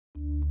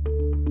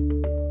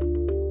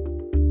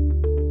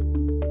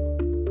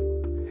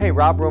Hey,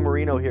 Rob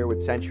Romarino here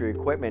with Century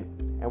Equipment,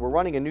 and we're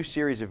running a new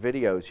series of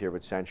videos here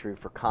with Century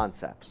for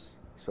concepts.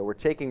 So we're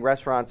taking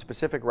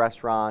specific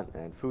restaurant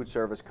and food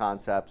service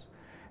concepts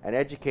and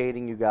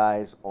educating you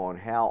guys on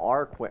how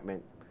our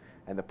equipment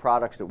and the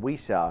products that we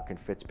sell can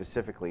fit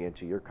specifically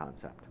into your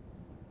concept.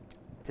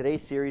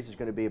 Today's series is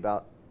going to be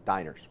about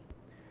diners.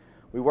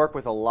 We work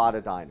with a lot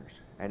of diners,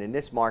 and in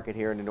this market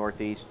here in the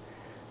Northeast,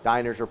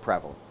 diners are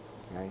prevalent.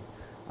 Okay?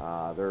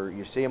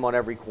 You see them on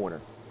every corner.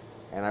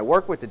 And I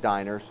work with the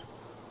diners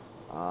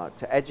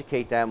to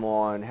educate them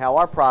on how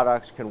our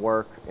products can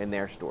work in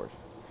their stores.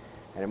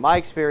 And in my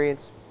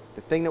experience,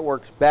 the thing that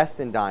works best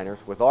in diners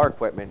with our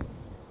equipment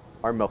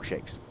are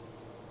milkshakes.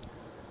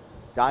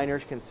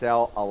 Diners can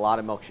sell a lot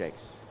of milkshakes.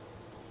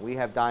 We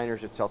have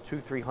diners that sell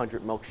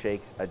 200-300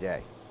 milkshakes a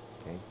day.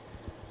 Okay?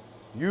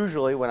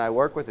 Usually when I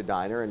work with a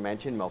diner and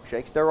mention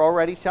milkshakes, they're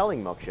already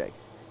selling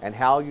milkshakes. And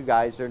how you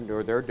guys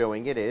they're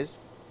doing it is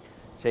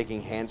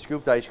taking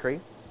hand-scooped ice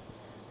cream,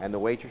 and the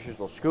waitresses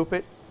will scoop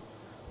it,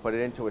 put it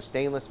into a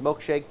stainless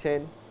milkshake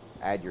tin,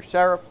 add your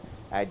syrup,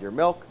 add your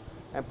milk,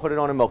 and put it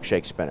on a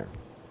milkshake spinner.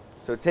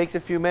 So it takes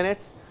a few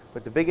minutes,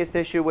 but the biggest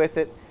issue with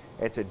it,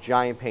 it's a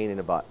giant pain in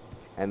the butt.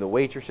 And the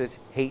waitresses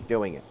hate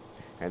doing it.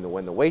 And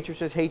when the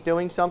waitresses hate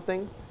doing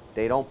something,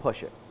 they don't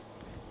push it.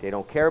 They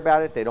don't care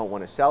about it, they don't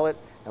want to sell it,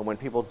 and when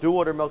people do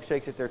order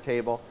milkshakes at their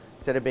table,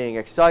 instead of being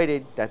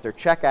excited that their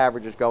check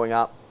average is going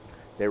up,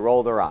 they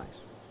roll their eyes.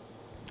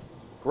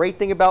 Great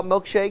thing about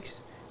milkshakes,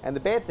 and the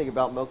bad thing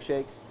about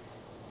milkshakes,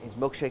 is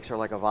milkshakes are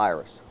like a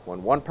virus.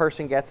 When one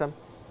person gets them,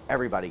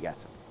 everybody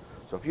gets them.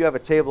 So if you have a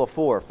table of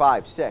 4,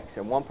 5, 6,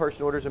 and one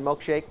person orders a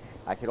milkshake,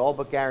 I can all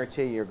but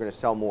guarantee you're going to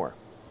sell more.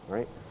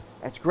 Right?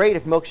 It's great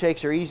if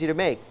milkshakes are easy to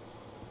make,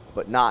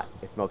 but not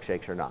if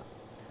milkshakes are not.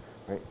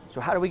 Right? So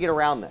how do we get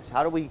around this?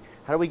 How do we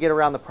get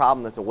around the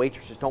problem that the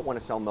waitresses don't want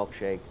to sell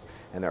milkshakes,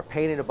 and they're a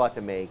pain in the butt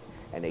to make,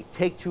 and they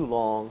take too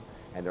long,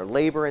 and they're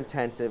labor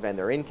intensive, and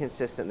they're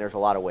inconsistent, and there's a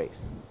lot of waste?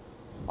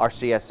 Our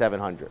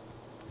CS700.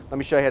 Let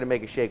me show you how to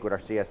make a shake with our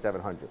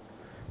CS700.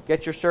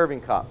 Get your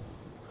serving cup.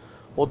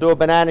 We'll do a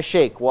banana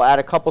shake. We'll add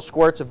a couple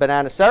squirts of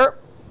banana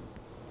syrup,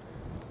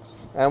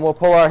 and we'll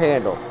pull our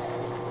handle.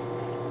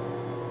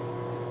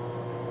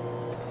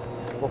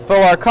 We'll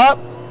fill our cup,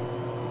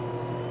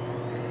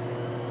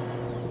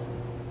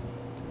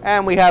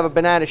 and we have a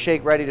banana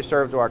shake ready to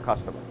serve to our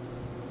customer.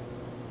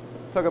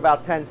 Took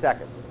about 10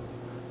 seconds.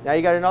 Now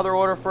you got another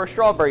order for a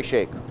strawberry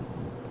shake.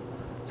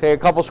 Take a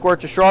couple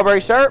squirts of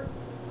strawberry syrup,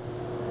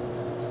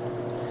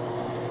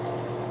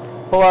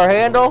 pull our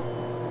handle.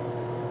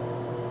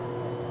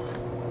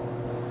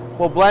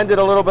 We'll blend it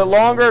a little bit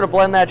longer to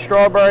blend that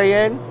strawberry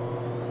in.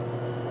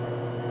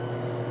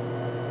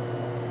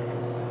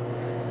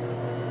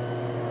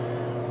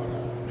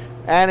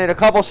 And in a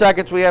couple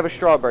seconds, we have a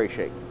strawberry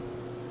shake.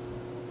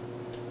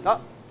 Oh,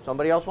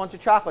 somebody else wants a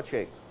chocolate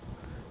shake.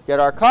 Get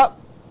our cup,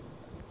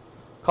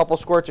 a couple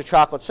squirts of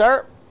chocolate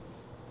syrup.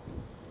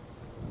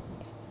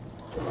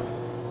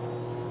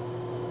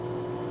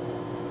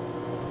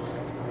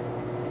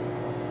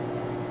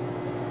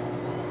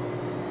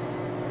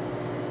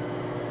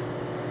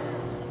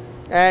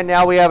 And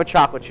now we have a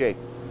chocolate shake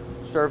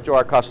served to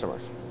our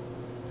customers.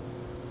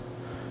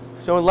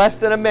 So in less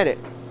than a minute,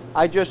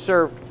 I just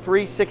served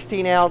 3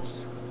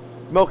 16-ounce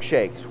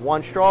milkshakes,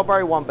 1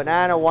 strawberry, 1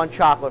 banana, 1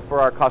 chocolate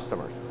for our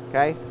customers.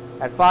 Okay?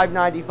 At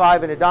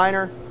 $5.95 in a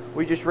diner,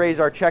 we just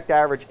raised our check to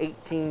average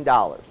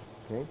 $18.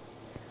 Okay?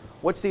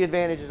 What's the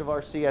advantages of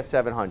our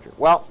CS700?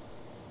 Well,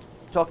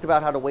 talked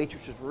about how the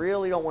waitresses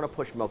really don't want to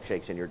push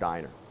milkshakes in your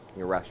diner, in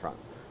your restaurant.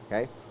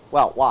 Okay?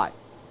 Well, why?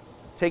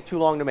 Take too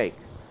long to make.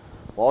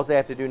 Well, all they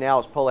have to do now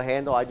is pull a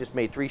handle. I just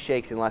made 3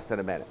 shakes in less than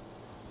a minute.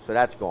 So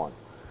that's gone.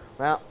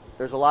 Well,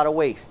 there's a lot of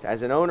waste.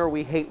 As an owner,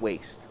 we hate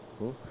waste.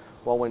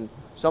 Well, when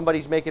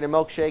somebody's making a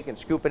milkshake and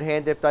scooping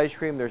hand-dipped ice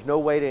cream, there's no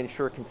way to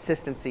ensure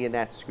consistency in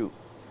that scoop.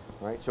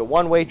 Right? So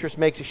one waitress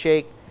makes a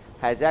shake,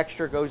 has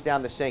extra, goes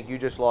down the sink, you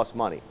just lost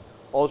money.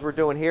 All we're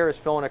doing here is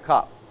filling a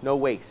cup. No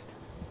waste.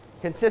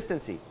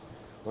 Consistency.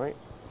 Right?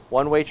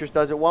 One waitress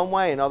does it one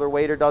way, another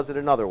waiter does it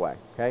another way.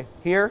 Okay?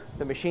 Here,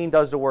 the machine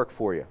does the work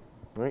for you.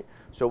 Right?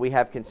 So we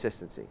have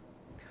consistency.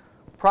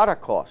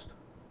 Product cost.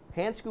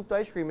 Hand-scooped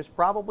ice cream is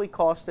probably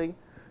costing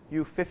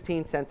you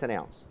 15 cents an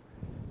ounce.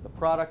 The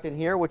product in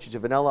here, which is a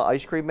vanilla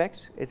ice cream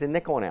mix, is a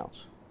nickel an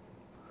ounce.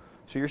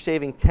 So you're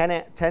saving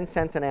 10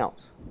 cents an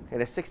ounce.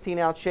 In a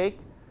 16-ounce shake,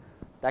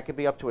 that could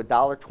be up to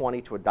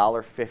 $1.20 to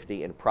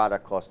 $1.50 in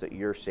product cost that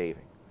you're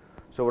saving.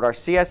 So with our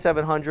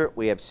CS700,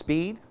 we have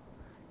speed,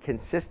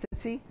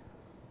 consistency,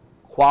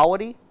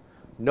 quality,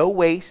 no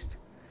waste,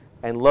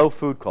 and low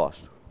food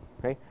cost.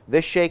 Okay?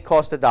 This shake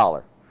cost $1.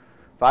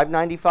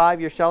 $5.95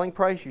 your selling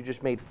price, you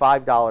just made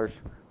 $5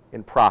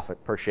 in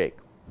profit per shake.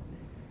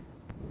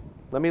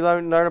 Let me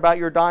learn about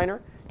your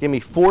diner. Give me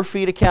 4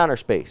 feet of counter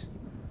space,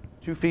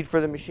 2 feet for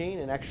the machine,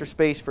 and extra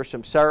space for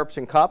some syrups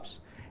and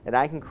cups, and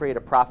I can create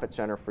a profit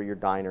center for your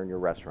diner and your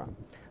restaurant.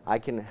 I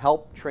can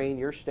help train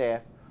your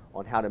staff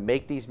on how to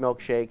make these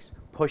milkshakes,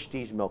 push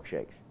these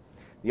milkshakes.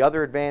 The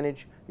other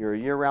advantage, you're a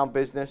year-round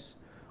business.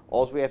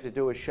 All we have to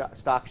do is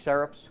stock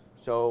syrups,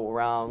 So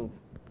around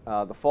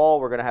the fall,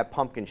 we're going to have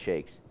pumpkin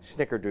shakes,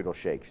 snickerdoodle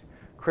shakes.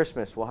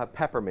 Christmas, we'll have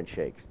peppermint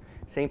shakes.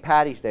 St.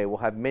 Patty's Day, we'll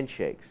have mint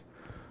shakes.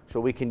 So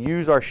we can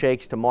use our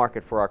shakes to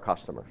market for our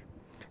customers.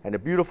 And the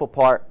beautiful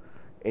part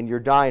in your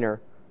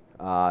diner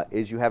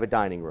is you have a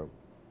dining room.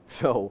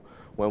 So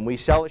when we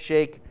sell a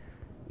shake,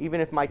 even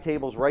if my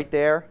table's right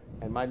there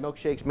and my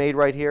milkshake's made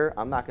right here,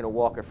 I'm not going to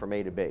walk it from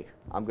A to B.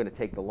 I'm going to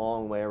take the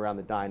long way around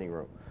the dining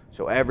room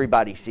so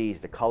everybody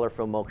sees the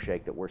colorful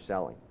milkshake that we're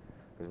selling.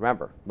 Because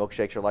remember,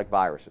 milkshakes are like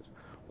viruses.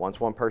 Once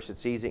one person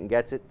sees it and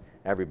gets it,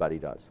 everybody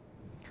does.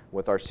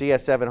 With our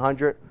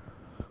CS700,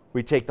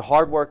 we take the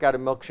hard work out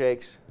of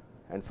milkshakes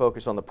and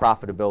focus on the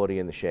profitability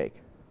in the shake.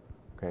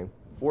 Okay?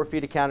 4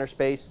 feet of counter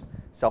space,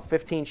 sell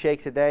 15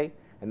 shakes a day,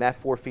 and that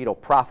 4 feet will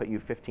profit you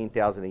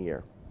 $15,000 a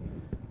year.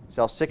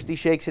 Sell 60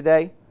 shakes a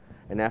day,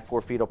 and that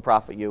 4 feet will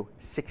profit you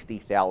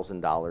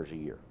 $60,000 a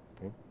year.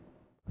 Okay?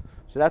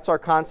 So that's our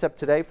concept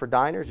today for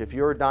diners. If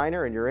you're a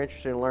diner and you're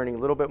interested in learning a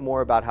little bit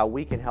more about how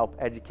we can help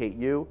educate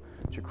you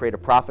to create a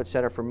profit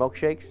center for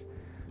milkshakes,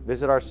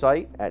 visit our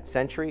site at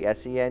Sentry,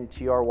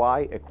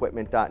 S-E-N-T-R-Y,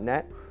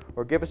 equipment.net,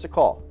 or give us a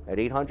call at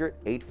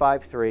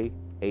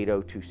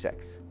 800-853-8026.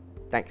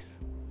 Thanks.